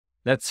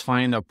Let's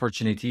find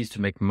opportunities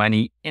to make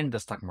money in the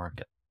stock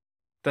market.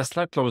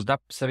 Tesla closed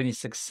up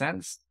 76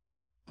 cents,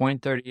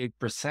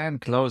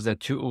 0.38%, closed at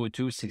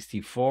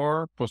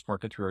 202.64.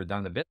 Post-market, we were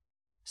down a bit.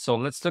 So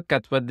let's look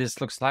at what this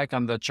looks like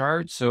on the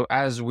chart. So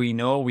as we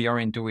know, we are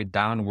into a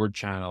downward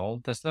channel.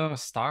 Tesla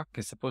stock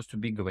is supposed to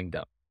be going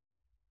down.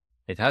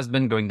 It has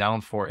been going down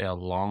for a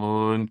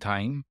long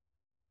time.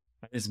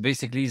 It's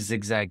basically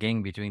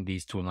zigzagging between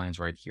these two lines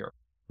right here.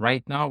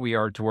 Right now, we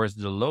are towards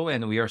the low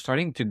and we are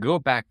starting to go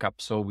back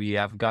up. So we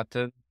have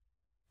gotten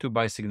two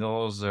buy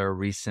signals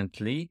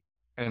recently.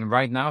 And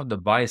right now, the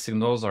buy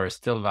signals are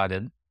still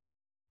valid.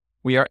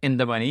 We are in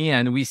the money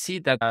and we see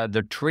that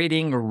the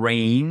trading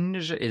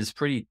range is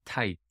pretty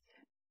tight.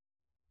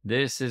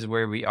 This is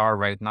where we are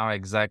right now,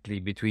 exactly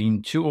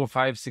between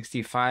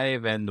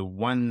 205.65 and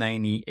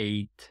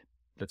 198.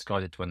 Let's call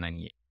it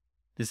 198.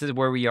 This is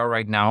where we are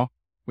right now.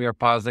 We are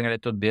pausing a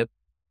little bit.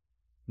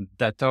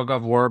 The tug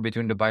of war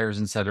between the buyers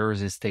and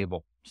sellers is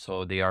stable.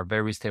 So they are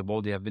very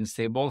stable. They have been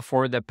stable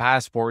for the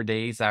past 4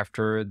 days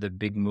after the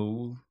big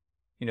move,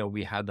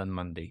 we had on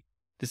Monday.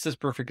 This is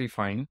perfectly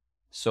fine.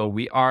 So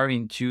we are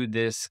into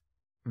this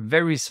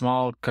very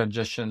small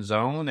congestion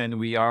zone and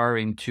we are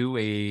into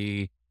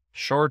a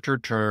shorter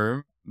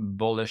term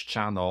bullish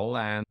channel.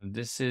 And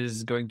this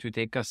is going to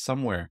take us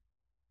somewhere.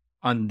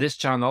 On this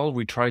channel,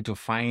 we try to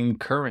find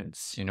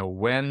currents.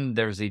 When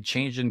there's a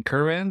change in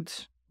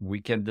current,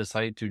 we can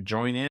decide to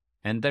join in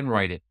and then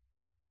ride it.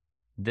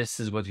 This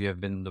is what we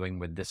have been doing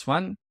with this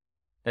one.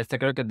 Let's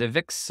take a look at the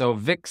VIX. So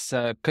VIX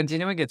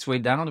continuing its way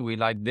down. We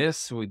like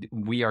this.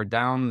 We are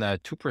down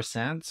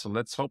 2%. So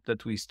let's hope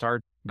that we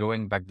start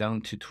going back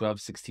down to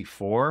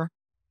 1264.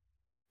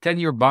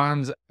 10-year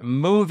bonds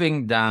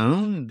moving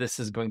down. This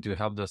is going to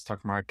help the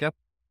stock market.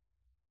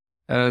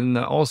 And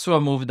also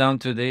a move down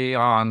today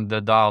on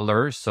the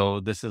dollar. So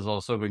this is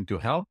also going to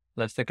help.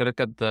 Let's take a look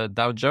at the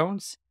Dow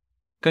Jones.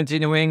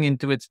 Continuing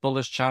into its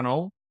bullish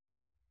channel.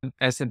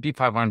 S&P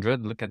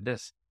 500, look at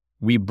this.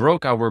 We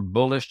broke our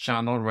bullish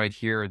channel right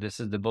here. This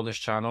is the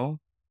bullish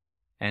channel.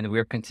 And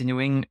we're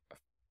continuing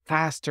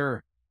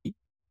faster.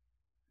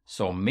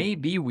 So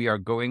maybe we are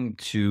going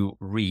to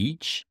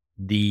reach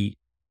the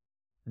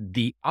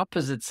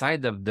opposite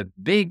side of the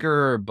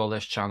bigger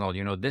bullish channel.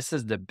 This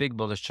is the big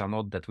bullish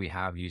channel that we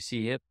have. You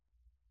see it?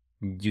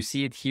 You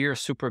see it here,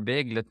 super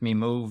big. Let me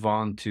move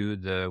on to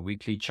the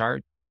weekly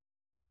chart.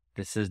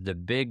 This is the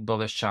big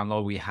bullish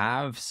channel we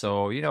have.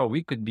 So,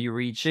 we could be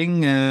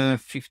reaching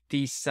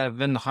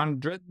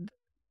 5,700,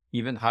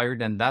 even higher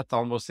than that,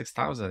 almost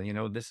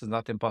 6,000. This is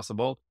not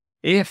impossible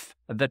if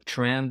the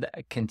trend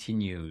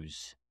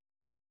continues.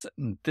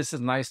 This is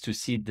nice to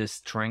see this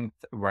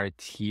strength right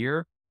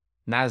here.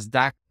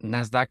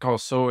 NASDAQ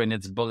also in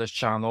its bullish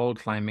channel,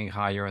 climbing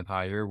higher and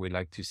higher. We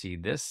like to see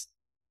this.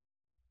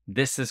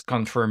 This is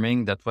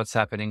confirming that what's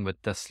happening with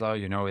Tesla,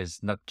 is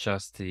not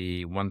just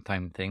a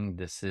one-time thing.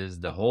 This is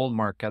the whole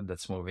market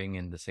that's moving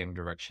in the same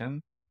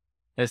direction.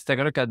 Let's take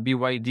a look at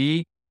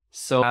BYD.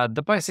 So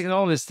the buy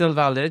signal is still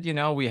valid.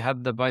 We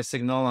had the buy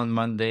signal on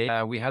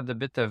Monday. We had a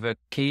bit of a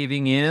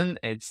caving in.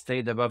 It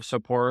stayed above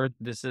support.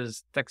 This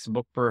is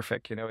textbook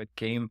perfect. It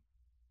came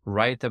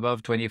right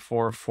above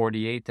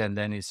 24.48 and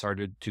then it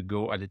started to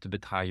go a little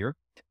bit higher.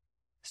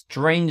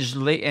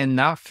 Strangely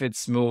enough,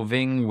 it's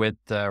moving with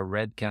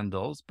red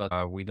candles,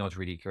 but we don't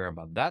really care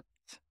about that.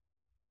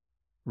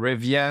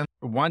 Rivian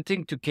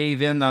wanting to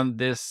cave in on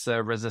this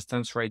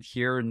resistance right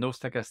here. No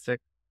stochastic.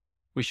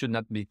 We should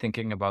not be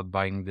thinking about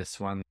buying this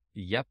one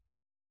yet.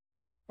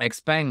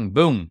 Xpeng,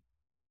 boom.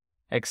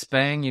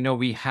 Xpeng,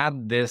 we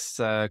had this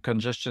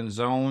congestion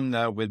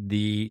zone with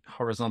the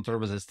horizontal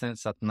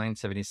resistance at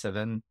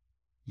 977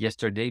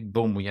 yesterday.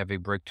 Boom, we have a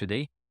break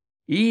today.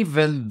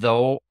 Even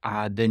though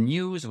the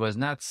news was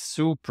not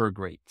super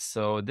great.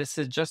 So this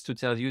is just to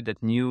tell you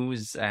that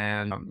news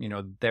and,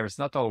 there's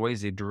not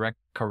always a direct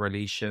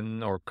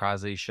correlation or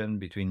causation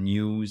between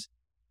news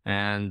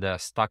and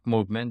stock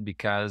movement,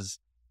 because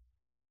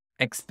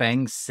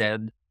Xpeng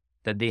said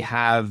that they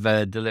have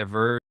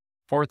delivered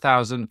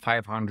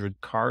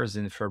 4,500 cars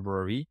in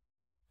February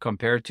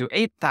compared to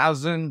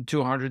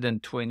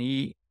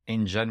 8,220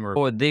 in January.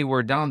 So they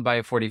were down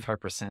by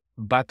 45%,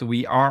 but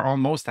we are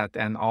almost at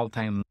an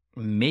all-time.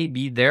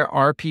 Maybe there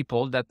are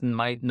people that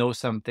might know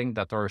something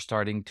that are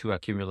starting to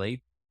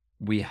accumulate.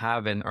 We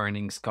have an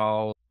earnings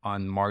call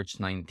on March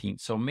 19th.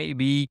 So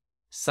maybe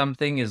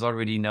something is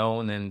already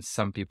known and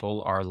some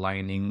people are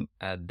lining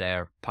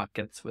their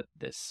pockets with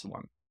this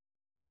one.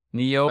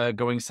 NIO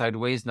going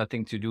sideways,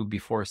 nothing to do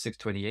before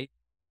 628.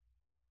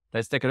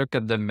 Let's take a look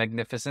at the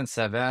Magnificent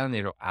Seven,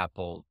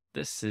 Apple.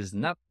 This is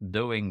not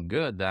doing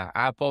good.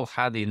 Apple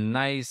had a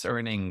nice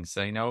earnings,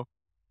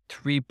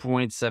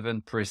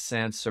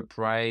 3.7%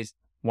 surprise,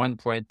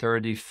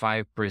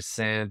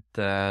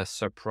 1.35%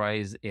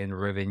 surprise in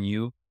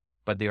revenue,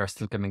 but they are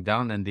still coming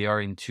down and they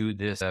are into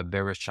this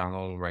bearish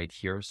channel right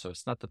here. So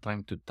it's not the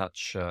time to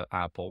touch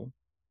Apple.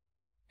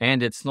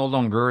 And it's no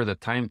longer the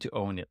time to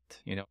own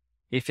it.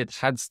 If it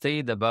had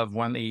stayed above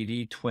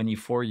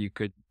 180.24, you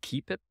could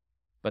keep it.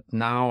 But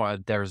now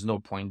there's no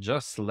point.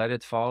 Just let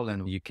it fall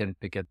and you can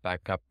pick it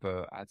back up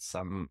at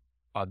some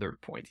other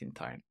point in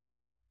time.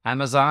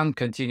 Amazon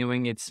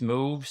continuing its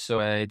move. So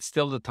it's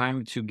still the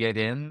time to get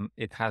in.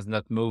 It has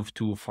not moved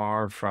too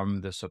far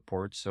from the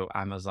support. So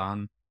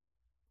Amazon,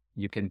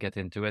 you can get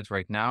into it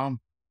right now.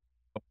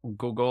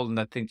 Google,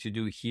 nothing to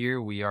do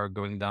here. We are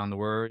going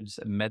downwards.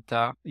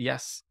 Meta,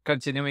 yes,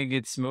 continuing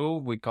its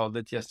move. We called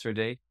it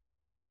yesterday.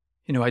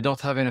 I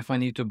don't have enough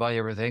money to buy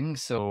everything,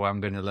 so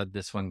I'm going to let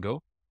this one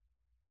go.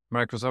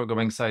 Microsoft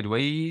going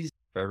sideways,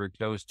 very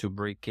close to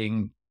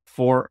breaking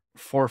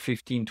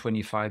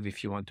 415.25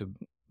 if you want to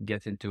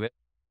get into it.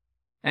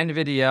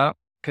 NVIDIA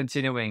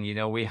continuing.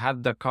 We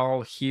had the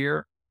call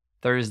here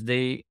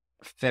Thursday,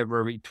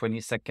 February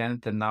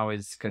 22nd, and now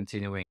it's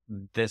continuing.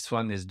 This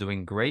one is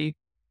doing great.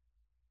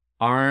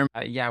 ARM,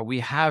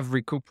 we have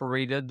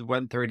recuperated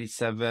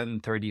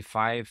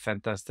 137.35.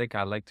 Fantastic.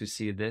 I like to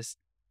see this.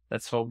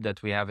 Let's hope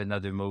that we have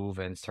another move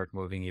and start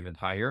moving even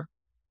higher.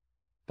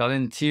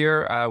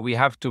 Palantir, we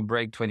have to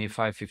break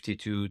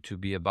 25.52 to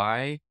be a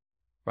buy.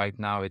 Right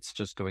now, it's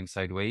just going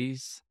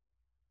sideways.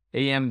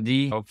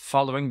 AMD,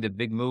 following the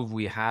big move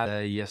we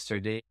had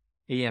yesterday,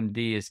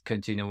 AMD is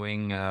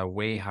continuing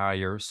way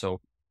higher.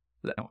 So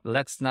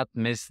let's not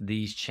miss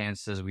these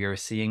chances. We are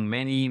seeing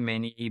many,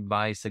 many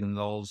buy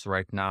signals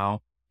right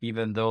now,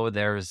 even though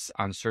there's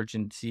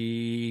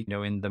uncertainty,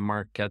 in the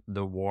market,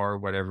 the war,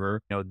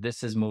 whatever.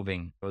 This is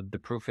moving. So the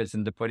proof is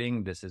in the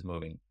pudding. This is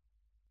moving.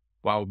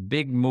 Wow,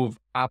 big move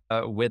up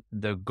with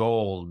the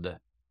gold.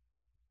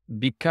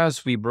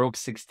 Because we broke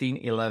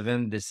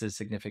 1611, this is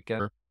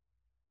significant.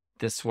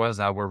 This was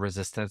our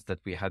resistance that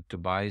we had to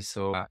buy.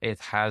 So it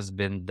has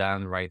been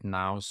done right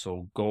now.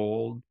 So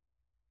gold.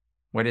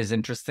 What is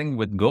interesting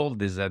with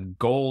gold is that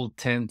gold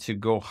tends to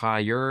go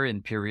higher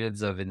in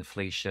periods of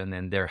inflation.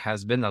 And there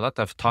has been a lot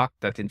of talk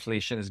that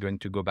inflation is going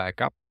to go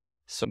back up.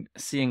 So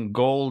seeing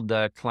gold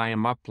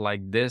climb up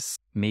like this,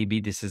 maybe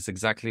this is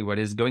exactly what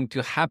is going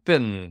to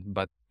happen,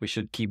 but we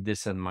should keep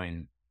this in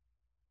mind.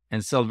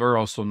 And silver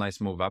also nice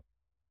move up,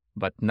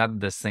 but not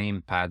the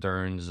same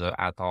patterns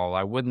at all.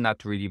 I would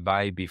not really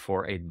buy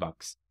before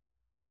 $8.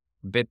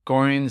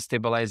 Bitcoin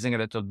stabilizing a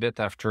little bit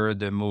after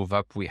the move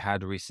up we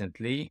had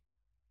recently.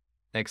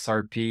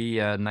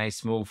 XRP,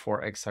 nice move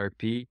for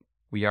XRP.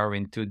 We are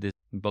into the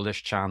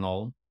bullish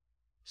channel,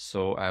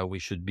 so we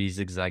should be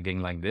zigzagging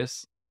like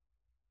this.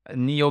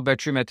 NIO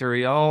battery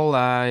material,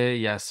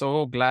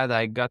 so glad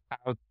I got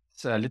out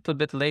a little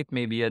bit late,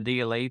 maybe a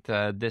day late.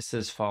 This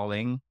is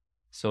falling.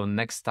 So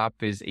next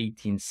stop is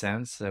 18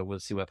 cents. We'll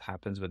see what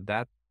happens with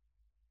that.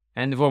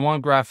 And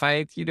Vermont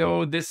Graphite,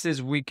 this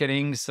is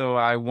weakening, so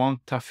I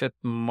won't tough it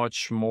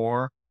much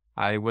more.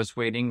 I was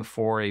waiting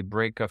for a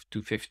break of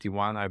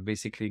 251. I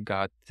basically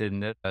got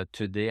in it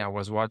today. I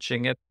was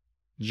watching it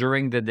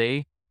during the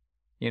day,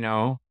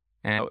 and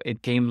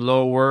it came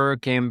lower,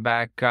 came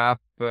back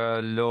up,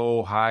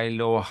 low, high,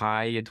 low,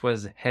 high. It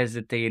was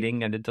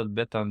hesitating a little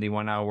bit on the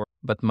 1 hour.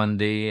 But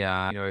Monday,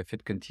 if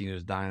it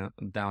continues down,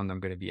 I'm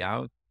going to be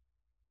out.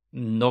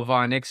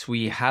 Novonix,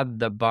 we had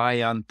the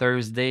buy on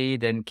Thursday,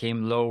 then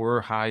came lower,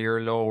 higher,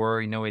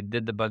 lower. It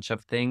did a bunch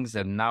of things,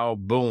 and now,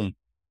 boom,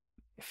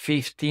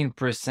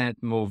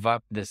 15% move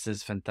up. This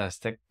is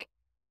fantastic.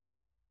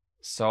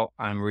 So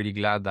I'm really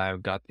glad I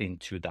got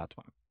into that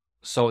one.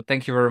 So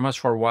thank you very much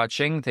for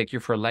watching. Thank you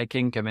for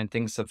liking,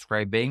 commenting,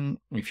 subscribing.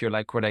 If you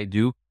like what I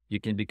do,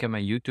 you can become a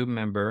YouTube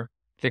member.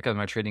 Click on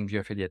my TradingView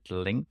affiliate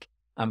link.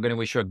 I'm going to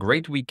wish you a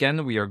great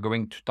weekend. We are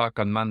going to talk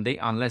on Monday,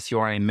 unless you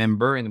are a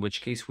member, in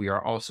which case we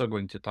are also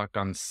going to talk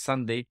on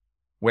Sunday,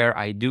 where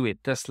I do a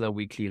Tesla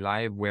weekly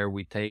live, where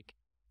we take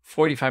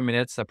 45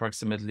 minutes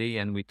approximately,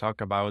 and we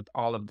talk about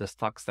all of the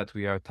stocks that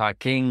we are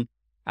talking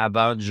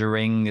about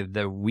during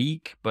the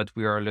week, but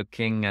we are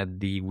looking at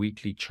the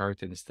weekly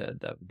chart instead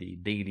of the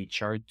daily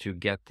chart to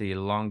get a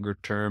longer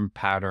term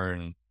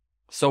pattern.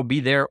 So be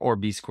there or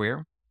be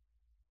square.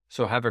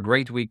 So have a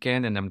great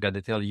weekend, and I'm going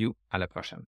to tell you à la prochaine.